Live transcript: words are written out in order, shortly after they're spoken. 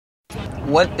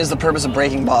What is the purpose of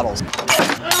breaking bottles?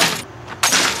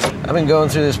 I've been going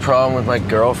through this problem with my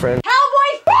girlfriend.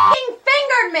 Hellboy f***ing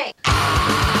fingered me!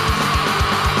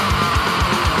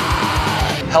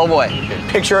 Hellboy.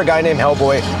 Picture a guy named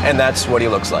Hellboy, and that's what he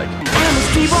looks like.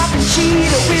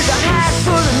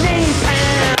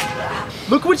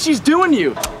 Look what she's doing to you.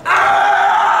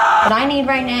 What I need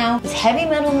right now is heavy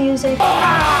metal music.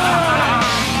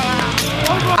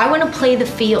 I want to play the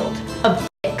field of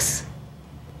dicks.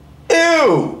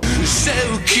 Ew! So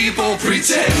keep on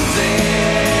pretending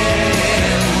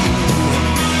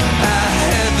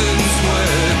heaven's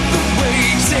worth the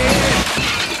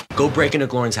waiting. Go break into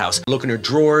Lauren's house. Look in her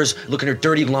drawers, look in her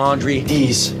dirty laundry.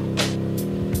 These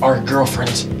are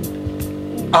girlfriend's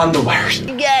underwear.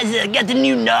 You guys got the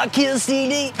new Knockkill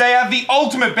CD? They have the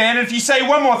ultimate ban, and if you say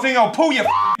one more thing, I'll pull your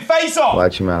face off.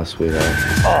 Watch your mouth, sweetheart.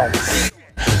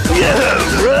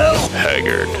 Yeah, bro.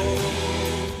 Haggard.